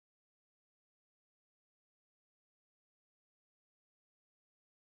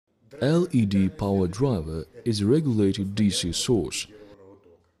LED power driver is a regulated DC source.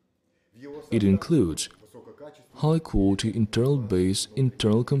 It includes high-quality internal-base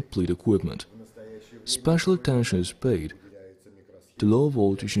internal complete equipment. Special attention is paid to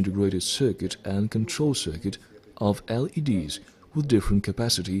low-voltage integrated circuit and control circuit of LEDs with different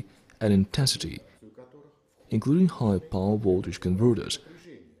capacity and intensity, including high-power voltage converters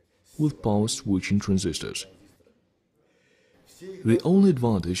with power switching transistors. The only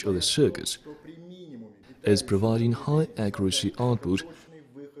advantage of the circuits is providing high accuracy output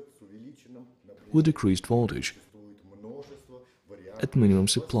with decreased voltage at minimum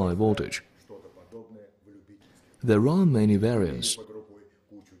supply voltage. There are many variants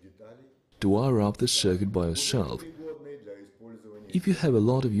to wire up the circuit by yourself if you have a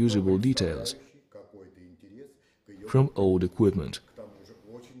lot of usable details from old equipment.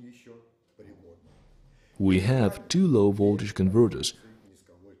 We have two low-voltage converters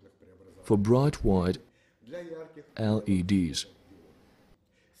for bright white LEDs.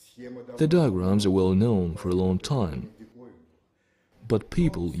 The diagrams are well known for a long time, but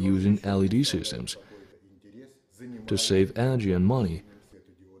people using LED systems to save energy and money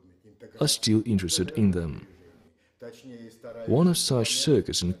are still interested in them. One of such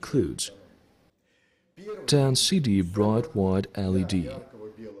circuits includes 10 CD bright white LED.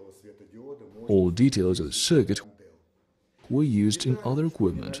 All details of the circuit were used in other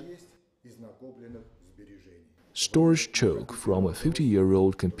equipment. Storage choke from a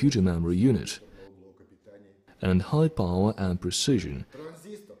 50-year-old computer memory unit and high power and precision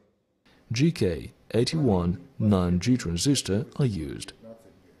GK81 9G transistor are used.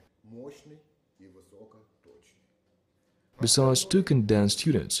 Besides two condensed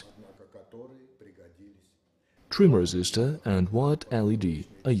units, trim resistor and white LED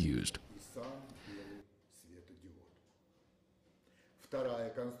are used.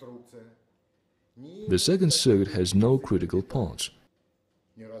 The second circuit has no critical parts.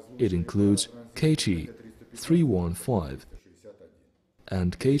 It includes KT315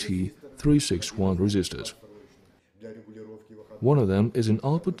 and KT361 resistors. One of them is an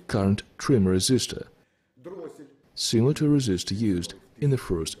output current trim resistor, similar to a resistor used in the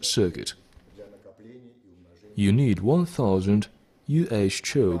first circuit. You need 1000 UH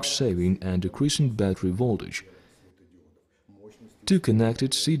choke saving and decreasing battery voltage, two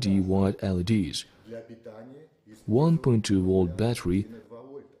connected CD white LEDs, 1.2 volt battery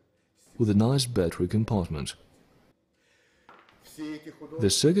with a nice battery compartment. The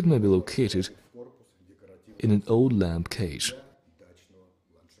circuit may be located in an old lamp case.